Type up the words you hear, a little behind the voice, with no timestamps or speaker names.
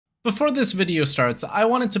Before this video starts, I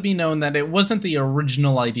want it to be known that it wasn't the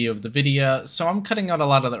original idea of the video, so I'm cutting out a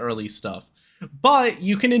lot of the early stuff. But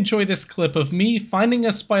you can enjoy this clip of me finding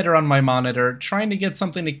a spider on my monitor, trying to get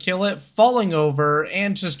something to kill it, falling over,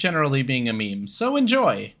 and just generally being a meme. So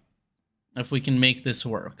enjoy! If we can make this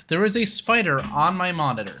work. There is a spider on my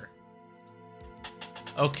monitor.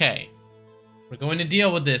 Okay. We're going to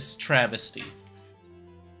deal with this travesty.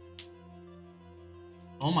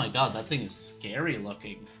 Oh my god, that thing is scary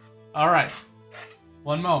looking. Alright.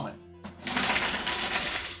 One moment.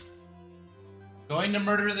 Going to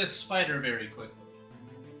murder this spider very quickly.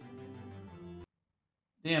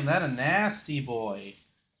 Damn, that a nasty boy.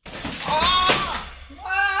 Ah!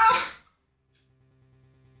 Ah!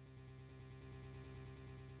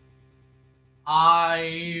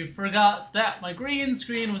 I forgot that my green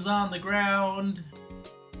screen was on the ground.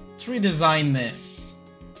 Let's redesign this.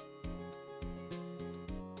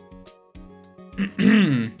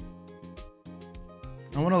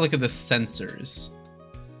 I want to look at the sensors.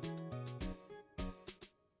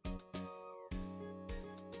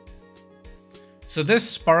 So this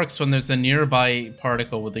sparks when there's a nearby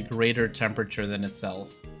particle with a greater temperature than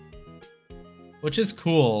itself. Which is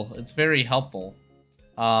cool. It's very helpful.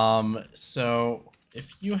 So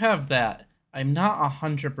if you have that, I'm not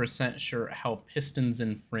 100% sure how pistons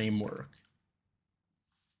in frame work.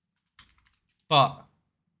 But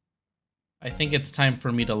I think it's time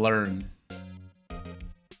for me to learn.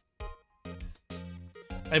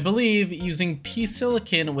 I believe using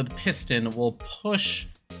P-silicon with piston will push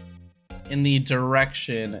in the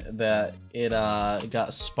direction that it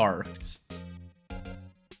got sparked.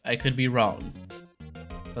 I could be wrong,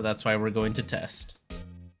 but that's why we're going to test.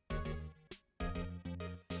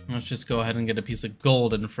 Let's just go ahead and get a piece of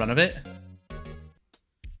gold in front of it.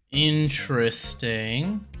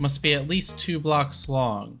 Interesting. Must be at least 2 blocks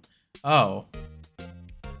long. Oh.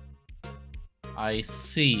 I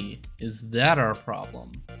see. Is that our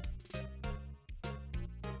problem?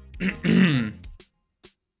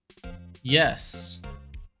 Yes.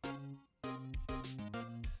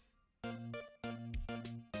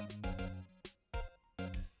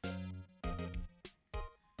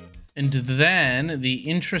 And then the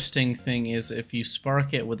interesting thing is if you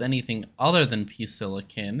spark it with anything other than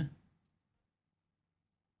P-silicon,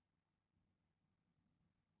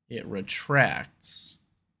 it retracts.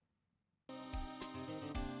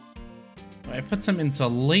 I put some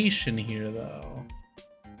insulation here, though.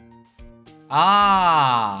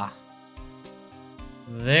 Ah!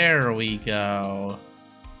 There we go.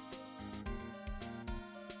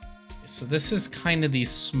 So this is kind of the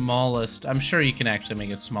smallest. I'm sure you can actually make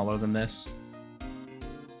it smaller than this.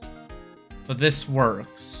 But this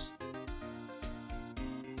works.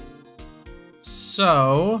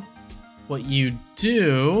 So what you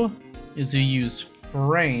do is you use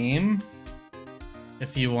frame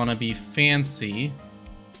if you want to be fancy.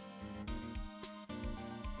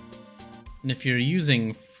 And if you're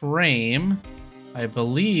using frame, I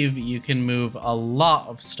believe you can move a lot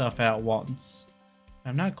of stuff at once.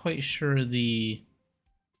 I'm not quite sure the...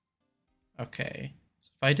 Okay, so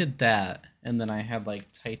if I did that, and then I had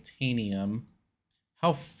like titanium,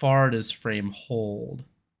 how far does frame hold?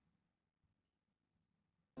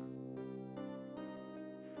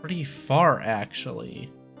 Pretty far, actually.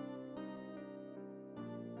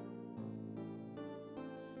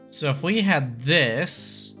 So if we had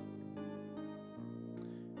this,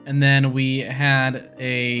 and then we had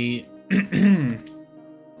a...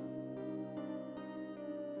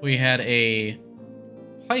 we had a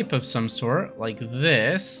pipe of some sort, like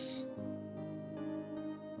this.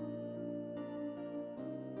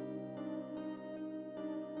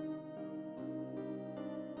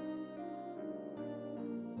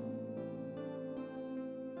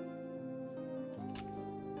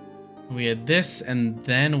 We had this, and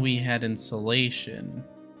then we had insulation.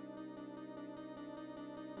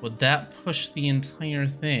 Would that push the entire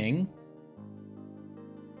thing?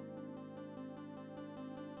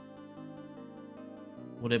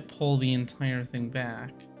 Would it pull the entire thing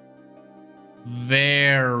back?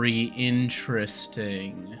 Very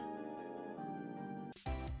interesting.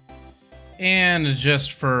 And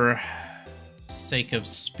just for sake of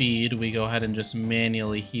speed, we go ahead and just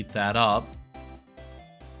manually heat that up.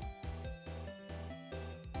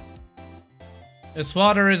 This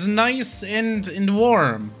water is nice and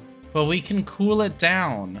warm, but we can cool it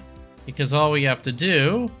down because all we have to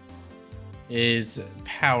do is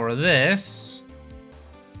power this.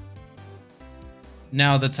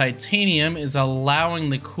 Now the titanium is allowing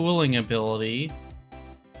the cooling ability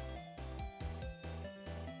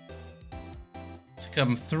to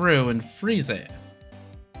come through and freeze it.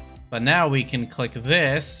 But now we can click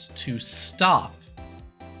this to stop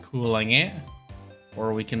cooling it,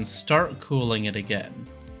 or we can start cooling it again,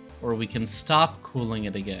 or we can stop cooling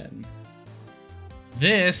it again.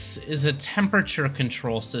 This is a temperature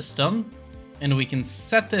control system, and we can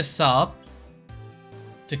set this up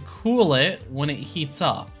to cool it when it heats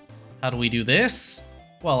up. How do we do this?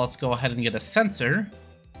 Well, let's go ahead and get a sensor.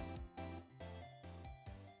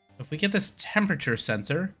 If we get this temperature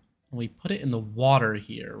sensor, and we put it in the water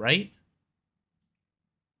here, right?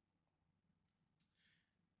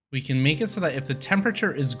 We can make it so that if the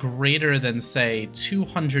temperature is greater than, say,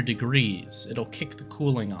 200 degrees, it'll kick the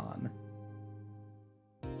cooling on.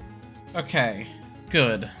 Okay,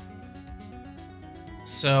 good.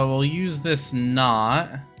 So we'll use this knot.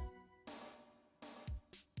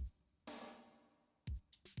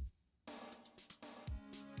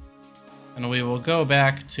 And we will go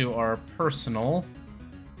back to our personal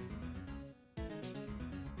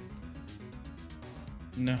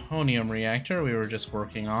nihonium reactor we were just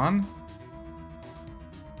working on.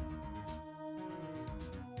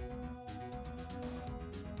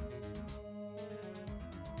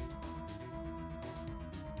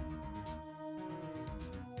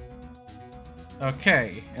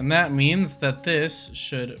 Okay, and that means that this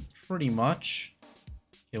should pretty much...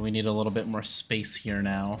 Okay, we need a little bit more space here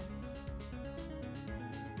now.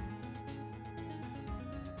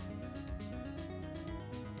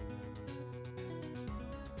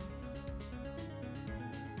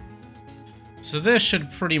 So this should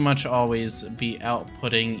pretty much always be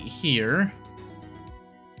outputting here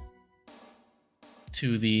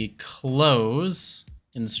to the close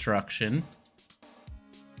instruction.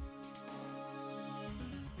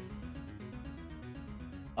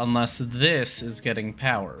 Unless this is getting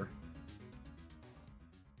power.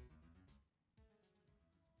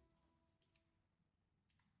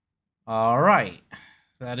 Alright,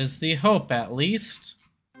 that is the hope at least.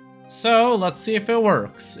 So, let's see if it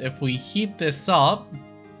works. If we heat this up,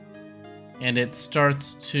 and it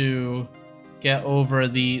starts to get over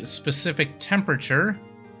the specific temperature,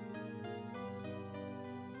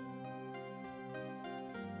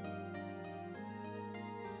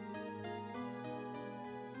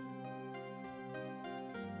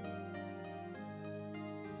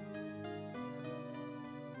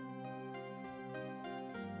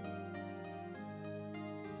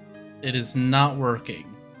 it is not working.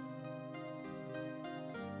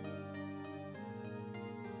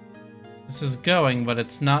 This is going, but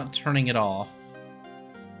it's not turning it off.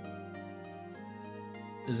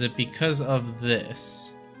 Is it because of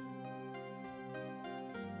this?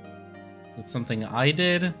 Is it something I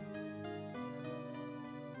did?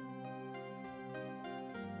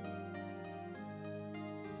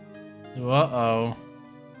 Uh-oh.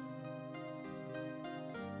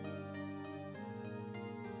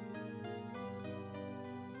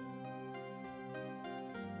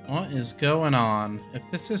 What is going on?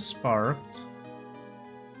 If this is sparked,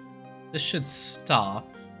 this should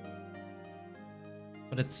stop.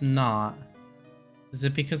 But it's not. Is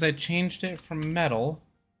it because I changed it from metal?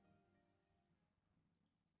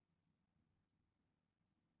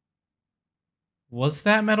 Was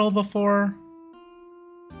that metal before?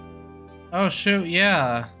 Oh shoot,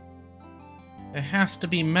 yeah. It has to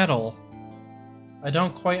be metal. I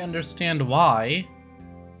don't quite understand why.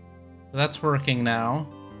 But that's working now.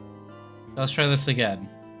 Let's try this again.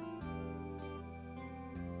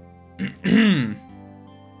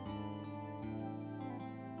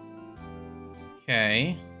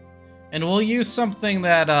 Okay. And we'll use something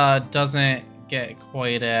that doesn't get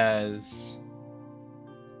quite as...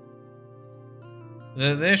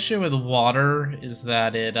 The issue with water is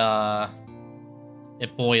that it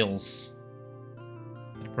boils.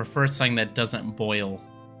 I prefer something that doesn't boil.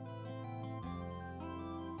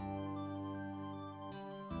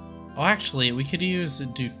 Oh, actually, we could use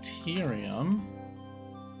deuterium.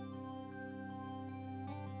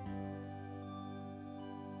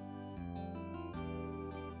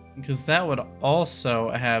 Because that would also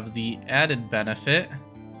have the added benefit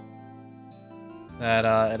that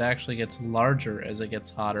it actually gets larger as it gets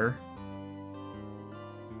hotter.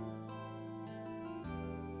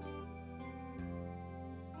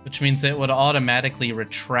 Which means it would automatically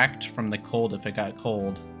retract from the cold if it got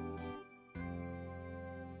cold.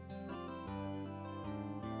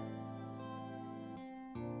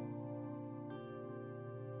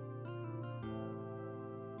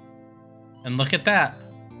 And look at that.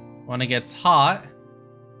 When it gets hot,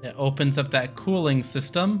 it opens up that cooling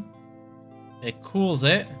system. It cools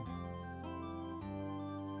it.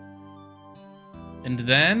 And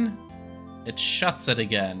then it shuts it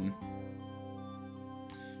again.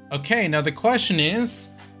 Okay, now the question is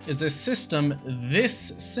a system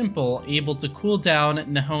this simple able to cool down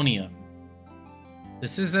nihonium?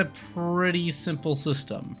 This is a pretty simple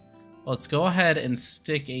system. Let's go ahead and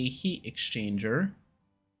stick a heat exchanger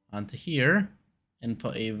onto here and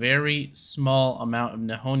put a very small amount of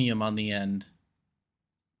nihonium on the end.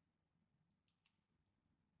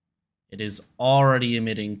 It is already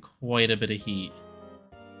emitting quite a bit of heat.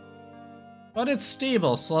 But it's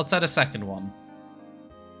stable, so let's add a second one.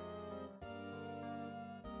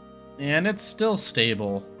 And it's still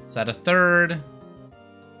stable. Let's add a third.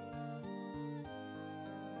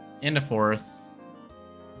 And a fourth.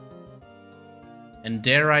 And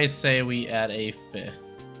dare I say we add a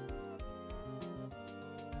fifth.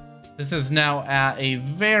 This is now at a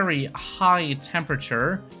very high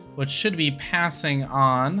temperature, which should be passing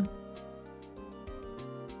on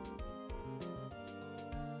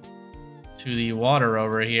to the water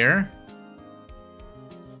over here.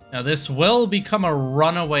 Now this will become a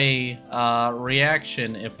runaway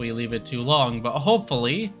reaction if we leave it too long, but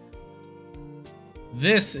hopefully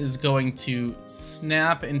this is going to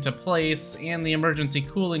snap into place and the emergency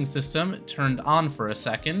cooling system turned on for a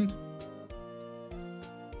second.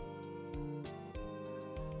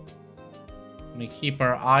 I'm gonna keep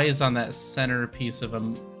our eyes on that center piece of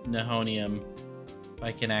nihonium. If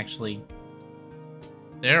I can actually...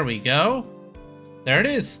 There we go. There it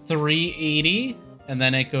is, 380. And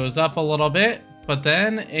then it goes up a little bit, but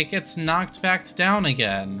then it gets knocked back down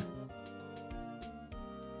again.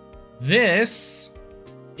 This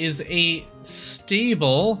is a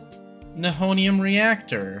stable nihonium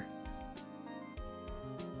reactor.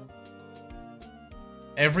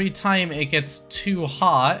 Every time it gets too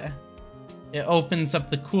hot, it opens up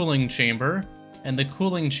the cooling chamber, and the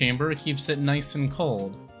cooling chamber keeps it nice and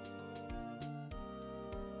cold.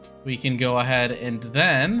 We can go ahead and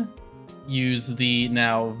then use the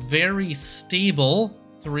now very stable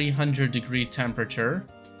 300-degree temperature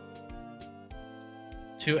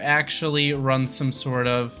to actually run some sort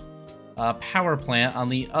of power plant on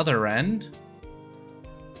the other end,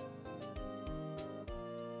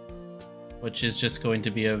 which is just going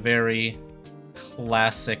to be a very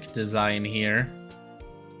classic design here.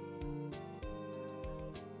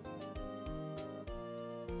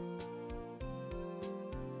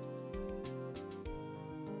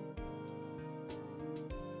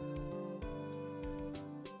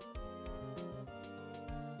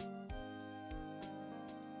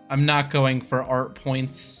 I'm not going for art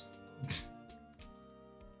points.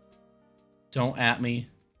 Don't at me.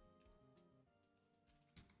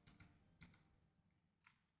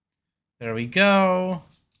 There we go.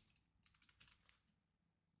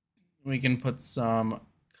 We can put some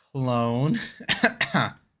clone.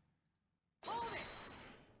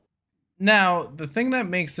 Now, the thing that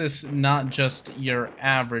makes this not just your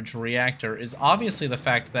average reactor is obviously the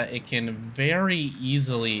fact that it can very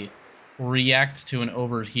easily react to an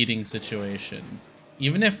overheating situation.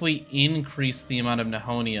 Even if we increase the amount of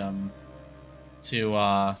nihonium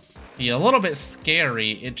to be a little bit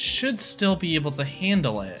scary, it should still be able to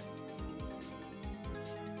handle it.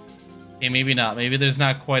 Okay, maybe not. Maybe there's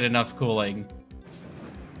not quite enough cooling.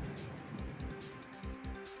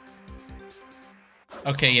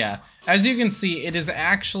 Okay, yeah. As you can see, it is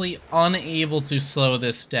actually unable to slow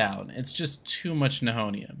this down. It's just too much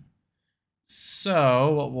nihonium.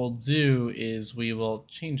 So what we'll do is we will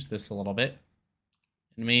change this a little bit.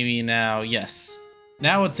 And maybe now, yes.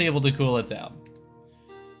 Now it's able to cool it down.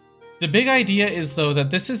 The big idea is, though,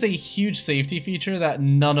 that this is a huge safety feature that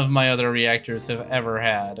none of my other reactors have ever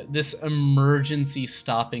had. This emergency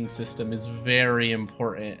stopping system is very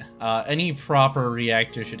important. Any proper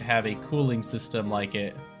reactor should have a cooling system like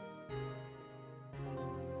it.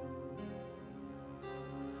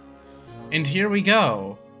 And here we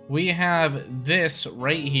go. We have this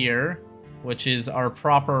right here, which is our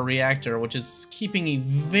proper reactor, which is keeping a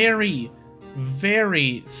very,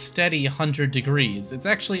 very steady 100 degrees. It's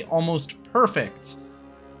actually almost perfect.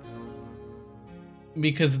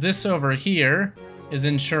 Because this over here is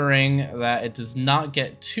ensuring that it does not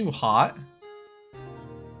get too hot.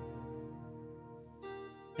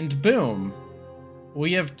 And boom.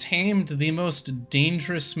 We have tamed the most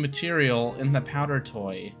dangerous material in the powder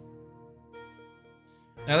toy.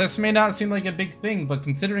 Now this may not seem like a big thing, but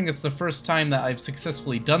considering it's the first time that I've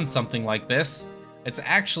successfully done something like this, it's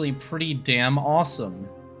actually pretty damn awesome.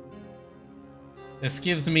 This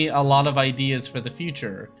gives me a lot of ideas for the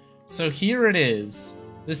future. So here it is.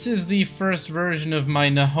 This is the first version of my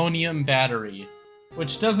nihonium battery,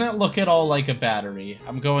 which doesn't look at all like a battery,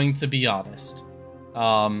 I'm going to be honest.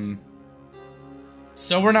 So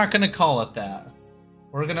we're not gonna call it that.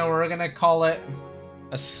 We're gonna call it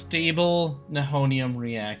a stable nihonium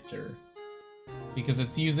reactor. Because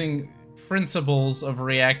it's using principles of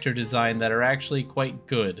reactor design that are actually quite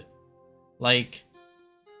good. Like,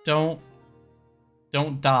 don't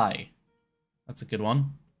die. That's a good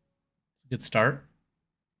one. It's a good start.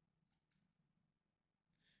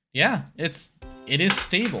 Yeah, it is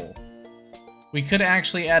stable. We could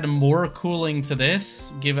actually add more cooling to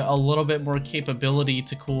this, give it a little bit more capability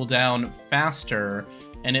to cool down faster,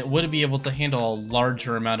 and it would be able to handle a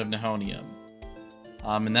larger amount of nihonium.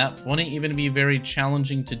 And that wouldn't even be very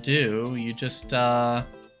challenging to do. You just,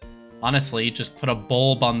 honestly, just put a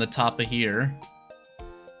bulb on the top of here.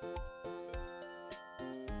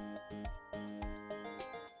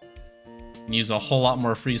 And use a whole lot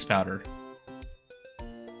more freeze powder.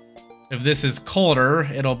 If this is colder,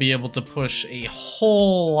 it'll be able to push a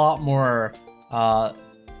whole lot more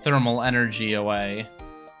thermal energy away.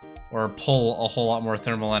 Or pull a whole lot more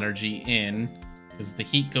thermal energy in, because the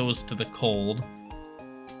heat goes to the cold.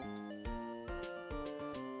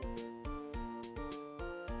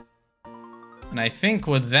 And I think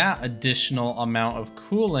with that additional amount of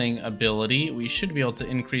cooling ability, we should be able to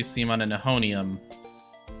increase the amount of nihonium.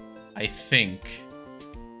 I think.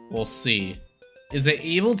 We'll see. Is it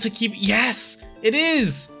able to keep... Yes! It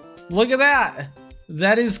is! Look at that!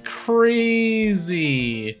 That is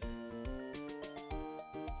crazy!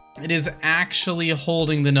 It is actually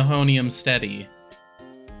holding the nihonium steady.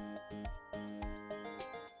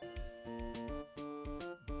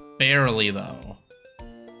 Barely, though.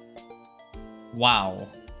 Wow.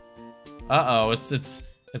 Uh-oh, it's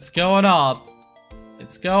going up.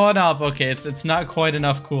 It's going up. Okay, it's not quite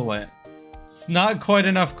enough coolant. It's not quite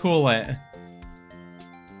enough coolant.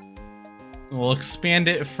 We'll expand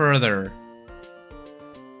it further.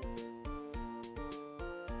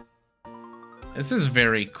 This is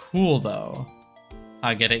very cool, though.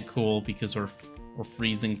 I get it cool because we're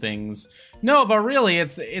freezing things. No, but really,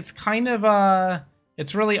 it's kind of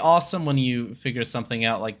it's really awesome when you figure something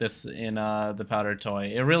out like this in the powder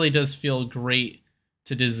toy. It really does feel great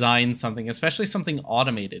to design something, especially something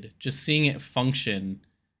automated. Just seeing it function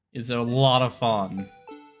is a lot of fun.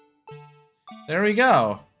 There we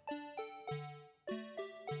go.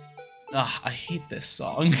 Ah, I hate this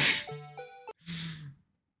song.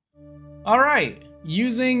 Alright,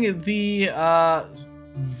 using the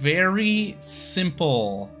very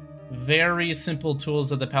simple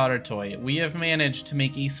tools of the powder toy, we have managed to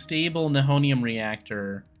make a stable nihonium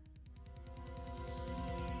reactor.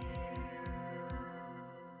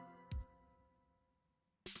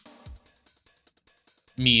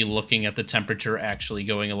 Me looking at the temperature actually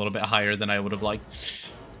going a little bit higher than I would have liked.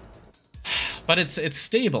 But it's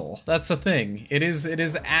stable. That's the thing. It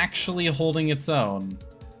is actually holding its own.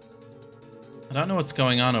 I don't know what's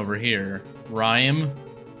going on over here. Rime.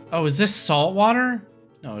 Oh, is this salt water?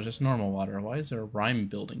 No, it's just normal water. Why is there a rime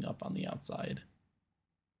building up on the outside?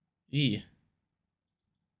 Eee.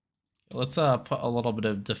 Let's put a little bit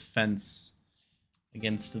of defense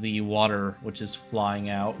against the water, which is flying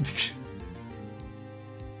out.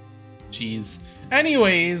 Jeez.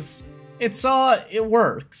 Anyways, it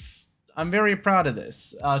works. I'm very proud of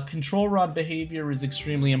this. Control rod behavior is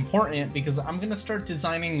extremely important because I'm gonna start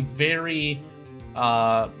designing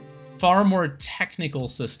far more technical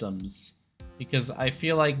systems, because I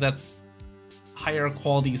feel like that's higher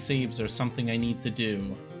quality saves or something I need to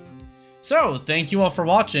do. So, thank you all for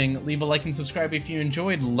watching. Leave a like and subscribe if you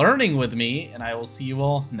enjoyed learning with me, and I will see you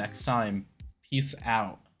all next time. Peace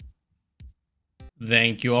out.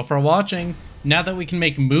 Thank you all for watching. Now that we can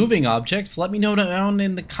make moving objects, let me know down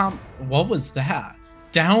in the what was that?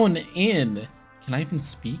 Down in... Can I even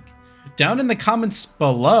speak? Down in the comments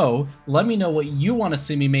below, let me know what you want to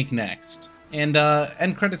see me make next. And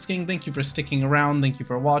end credits gang, thank you for sticking around, thank you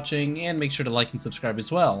for watching, and make sure to like and subscribe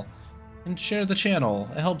as well. And share the channel.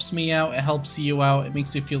 It helps me out, it helps you out, it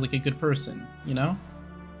makes you feel like a good person, you know?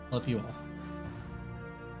 Love you all.